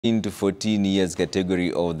Into 14 years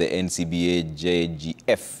category of the NCBA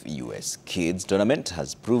JGF US Kids Tournament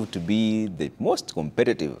has proved to be the most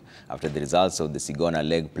competitive after the results of the Sigona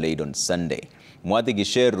leg played on Sunday. Mwathi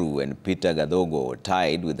Gisheru and Peter Gadogo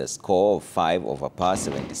tied with a score of 5 over par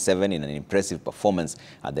 77 in an impressive performance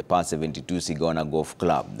at the par 72 Sigona Golf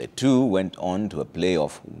Club. The two went on to a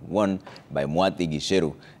playoff won by Mwathi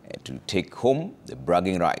Gisheru to take home the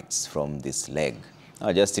bragging rights from this leg.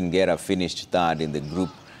 Justin Guerra finished third in the group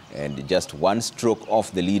and just one stroke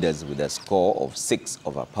off the leaders with a score of 6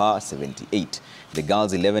 over par 78. The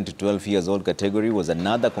girls 11 to 12 years old category was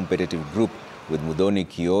another competitive group with Mudhoni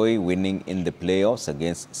Kioi winning in the playoffs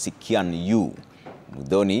against Sikian Yu.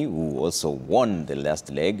 Mudhoni, who also won the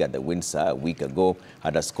last leg at the Windsor a week ago,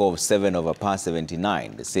 had a score of 7 over par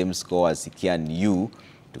 79, the same score as Sikian Yu,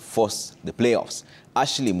 to force the playoffs.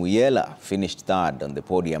 Ashley Muyela finished third on the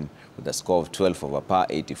podium with a score of 12 over par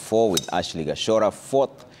 84, with Ashley Gashora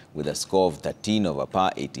fourth with a score of 13 over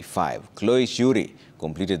par 85. Chloe Shuri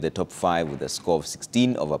completed the top 5 with a score of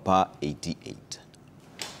 16 over par 88.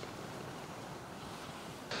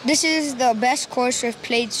 This is the best course I've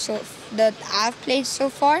played so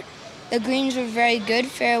far. The greens were very good,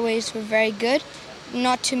 fairways were very good,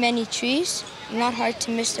 not too many trees, not hard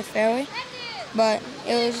to miss the fairway, but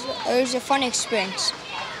it was a fun experience.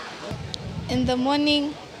 In the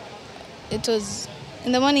morning it was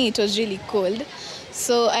really cold,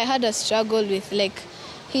 so I had a struggle with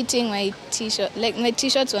hitting my t-shirt. My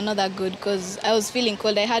t-shirts were not that good because I was feeling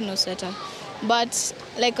cold. I had no sweater. But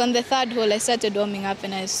on the third hole, I started warming up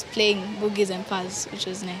and I was playing boogies and pars, which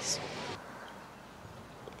was nice.